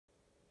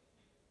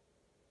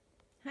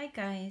Hi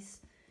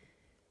guys!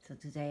 So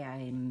today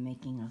I'm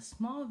making a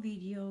small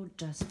video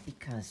just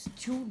because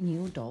two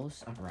new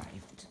dolls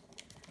arrived.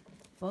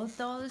 Both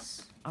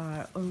dolls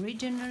are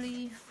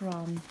originally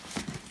from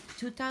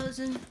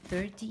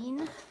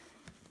 2013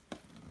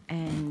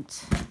 and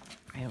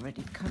I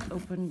already cut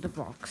open the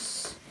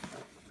box,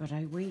 but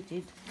I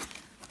waited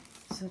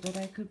so that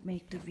I could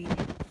make the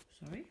video.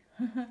 Sorry.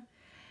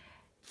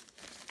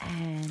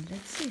 And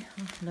let's see,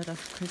 a lot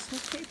of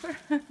Christmas paper.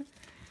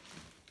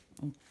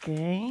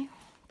 Okay.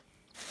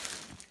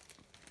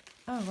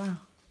 Oh wow.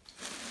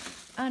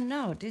 Oh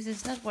no, this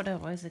is not what I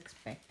was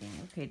expecting.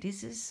 Okay,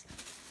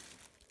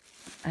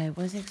 I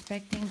was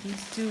expecting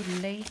these two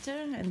later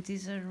and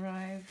these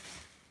arrived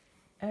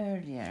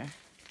earlier.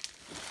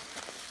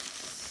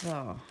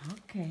 So,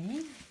 okay,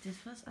 this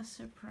was a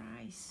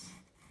surprise.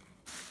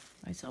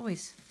 It's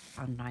always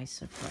a nice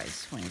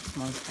surprise when it's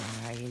Monster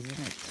High, isn't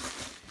it?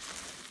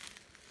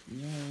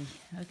 Yay,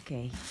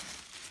 okay.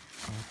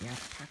 Oh, they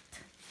are packed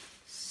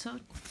so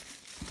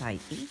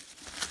tightly,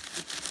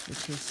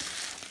 which is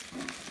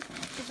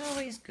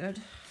always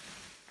good.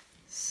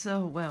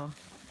 So, well,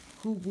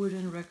 who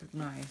wouldn't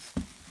recognize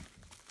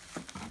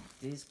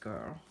this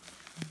girl?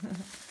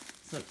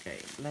 It's okay,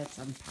 let's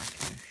unpack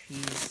her.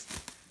 She's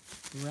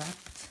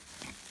wrapped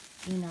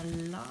in a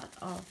lot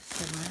of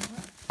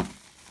semi-wrap.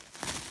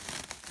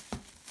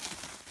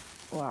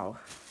 Wow,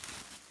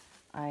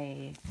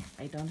 I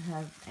don't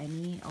have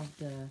any of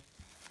the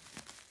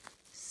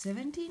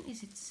 17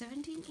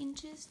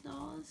 inches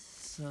dolls,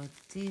 so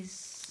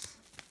this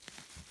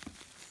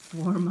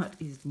format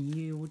is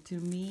new to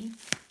me.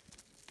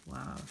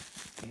 Wow,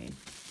 okay.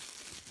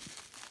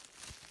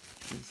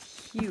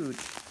 She's huge.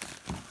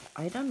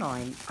 I don't know,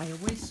 I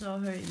always saw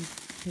her in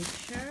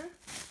picture,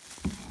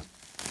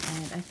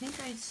 and I think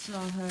I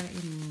saw her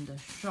in the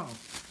shop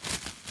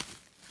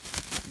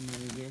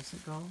many years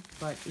ago,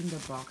 but in the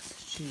box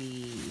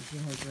she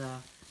has a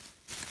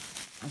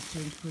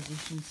strange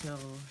position, so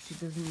she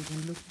doesn't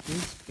even look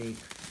this big.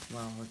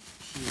 Wow,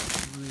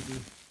 she's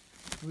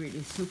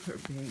really super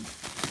big.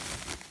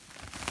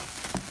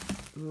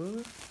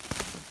 Ooh,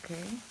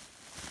 okay.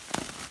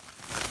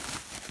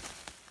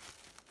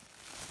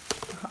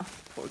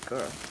 Poor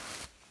girl.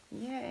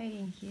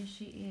 Yay, here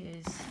she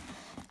is.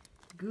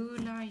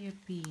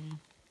 Gooliope.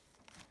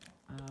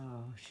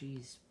 Oh,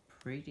 she's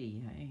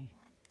pretty, hey?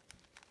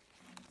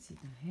 See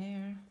the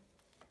hair?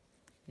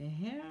 The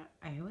hair,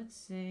 I would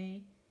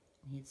say,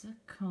 needs a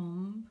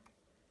comb,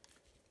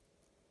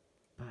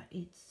 but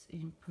it's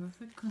in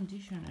perfect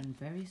condition and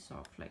very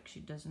soft. Like, she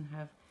doesn't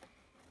have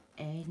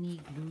any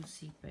glue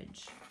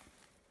seepage.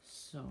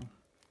 So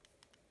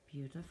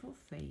beautiful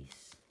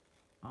face.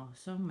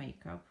 Also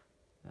makeup.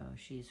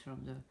 She's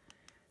from the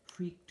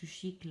Freak to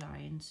Chic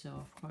line, so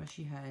of course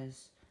she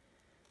has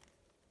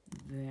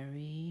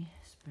very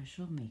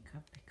special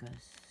makeup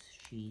because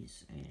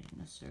she's in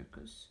a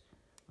circus.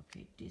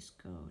 Okay, this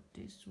go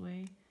this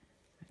way,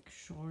 like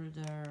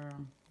shoulder,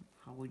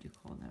 how would you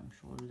call them?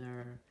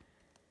 Shoulder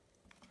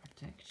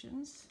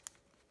protections.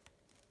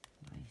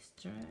 Nice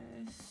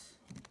dress.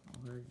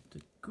 All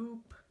the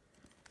goop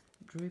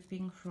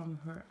dripping from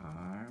her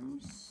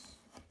arms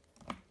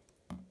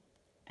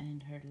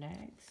and her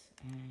legs,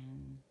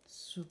 and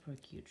super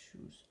cute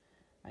shoes.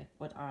 Like,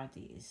 what are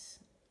these?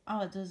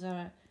 Oh, those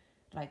are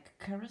like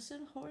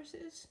carousel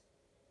horses,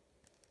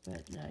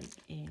 but like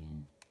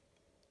in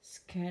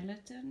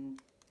skeleton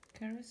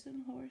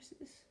carousel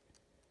horses.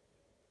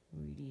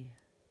 Really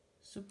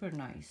super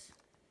nice.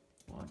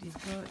 Well, this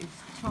girl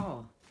is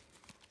tall,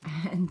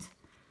 and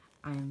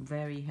I'm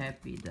very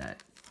happy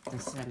that the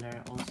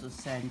seller also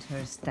sent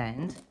her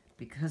stand,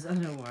 because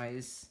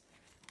otherwise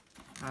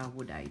how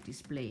would I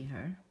display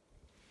her?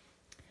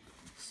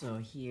 So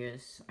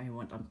I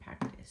won't unpack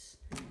this.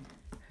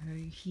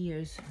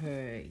 Here's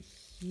her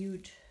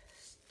huge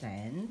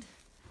stand.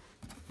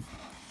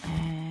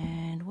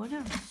 And what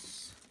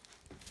else?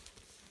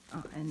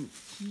 Oh, and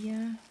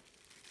here,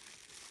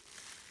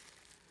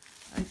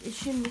 is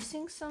she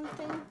missing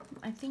something?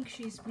 I think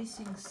she's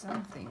missing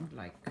something,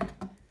 like,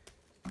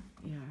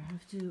 yeah, I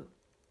have to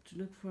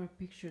look for a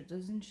picture.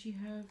 Doesn't she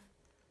have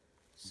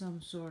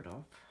some sort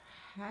of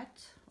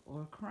hat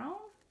or crown?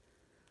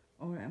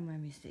 Or am I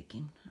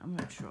mistaken? I'm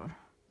not sure.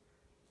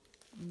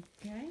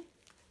 Okay.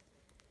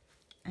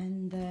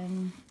 And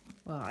then,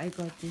 well, I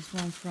got this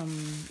one from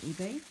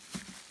eBay.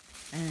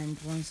 And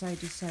once I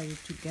decided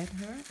to get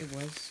her, it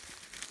was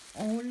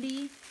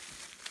only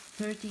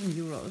 13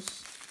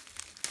 euros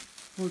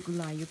for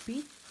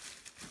Gooliope.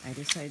 I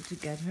decided to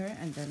get her,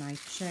 and then I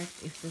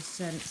checked if the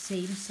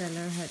same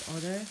seller had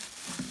other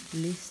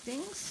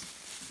listings,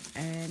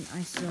 and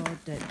I saw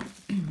that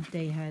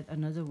they had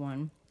another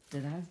one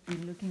that I've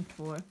been looking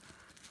for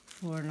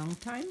a long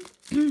time,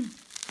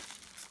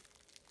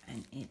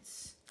 and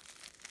it's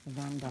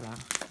Vandala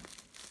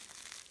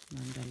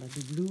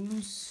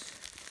Doubloons,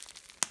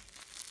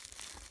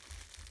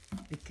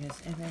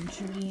 because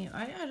eventually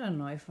I don't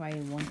know if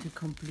I want to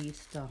complete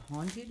the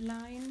haunted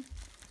line,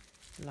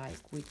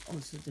 like with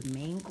also the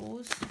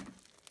mangoes.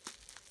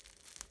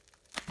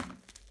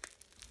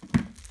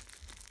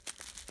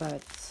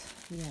 But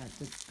yeah,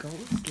 the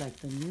ghosts, like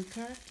the new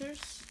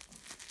characters,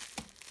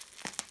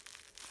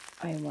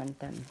 I want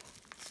them.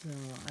 So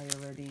I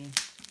already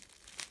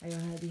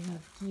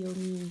have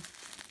Kiyomi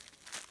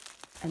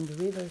and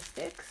River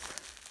Sticks,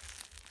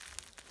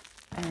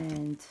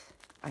 and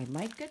I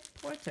might get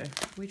Porter,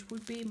 which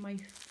would be my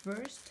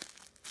first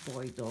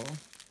boy doll.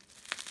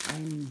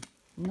 I'm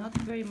not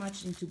very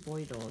much into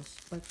boy dolls,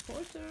 but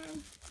Porter,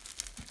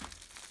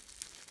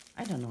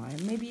 I don't know,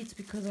 maybe it's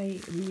because I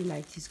really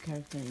liked his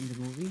character in the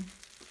movie.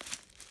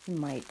 He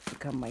might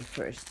become my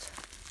first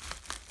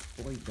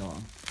boy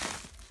doll.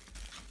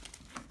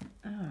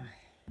 Oh,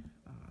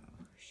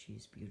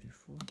 she's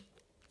beautiful.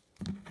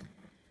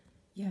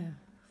 Yeah,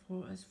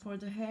 as for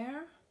the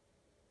hair,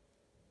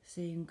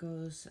 same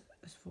goes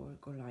as for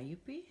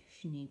Gooliope.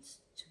 She needs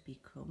to be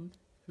combed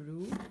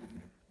through,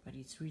 but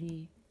it's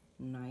really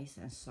nice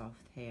and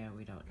soft hair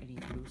without any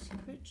glue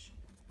seepage.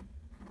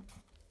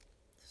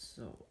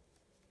 So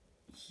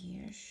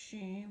here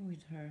she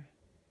with her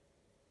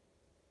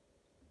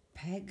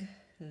peg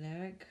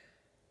leg.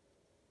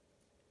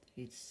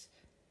 It's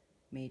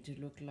made to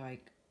look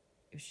like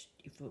if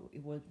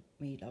it was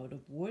made out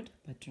of wood,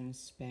 but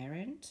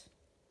transparent.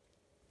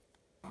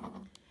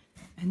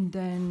 And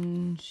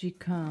then she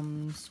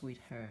comes with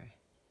her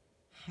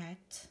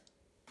hat,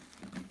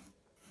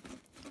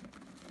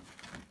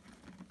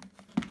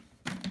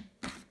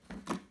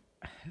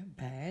 her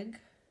bag,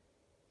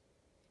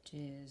 which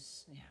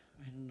is, yeah,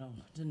 I don't know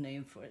the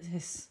name for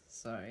this,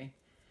 sorry.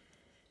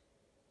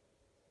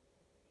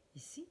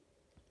 You see?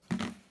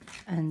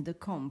 And the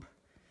comb.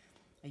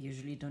 I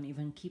usually don't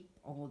even keep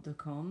all the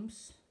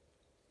combs,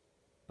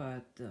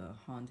 but the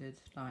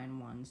haunted line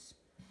ones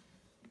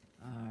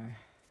are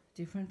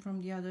different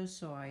from the others,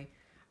 so I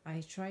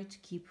try to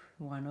keep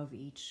one of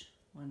each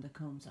when the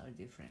combs are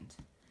different.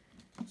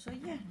 So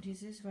yeah,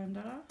 this is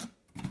Vandala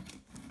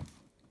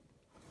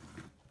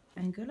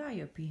and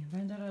Gooliope.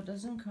 Vandala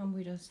doesn't come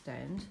with a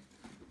stand,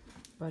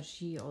 but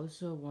she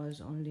also was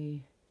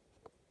only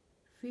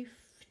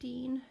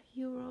 15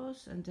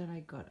 euros, and then I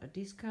got a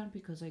discount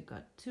because I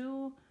got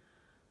 2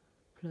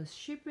 plus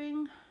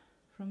shipping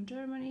from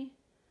Germany.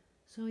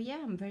 So yeah,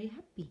 I'm very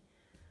happy.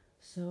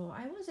 So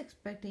I was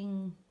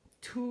expecting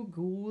 2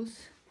 ghouls,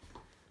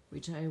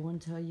 which I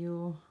won't tell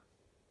you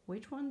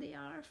which one they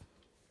are.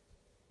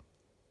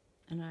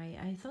 And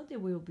I thought they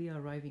will be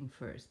arriving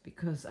first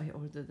because I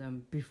ordered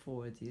them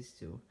before these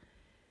 2.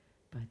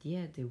 But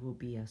yeah, they will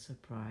be a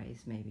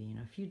surprise maybe in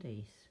a few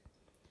days.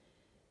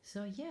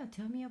 So yeah,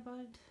 tell me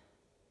about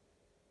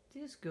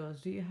these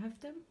girls. Do you have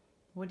them?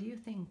 What do you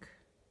think?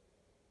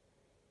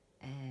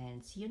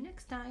 And see you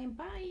next time.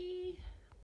 Bye!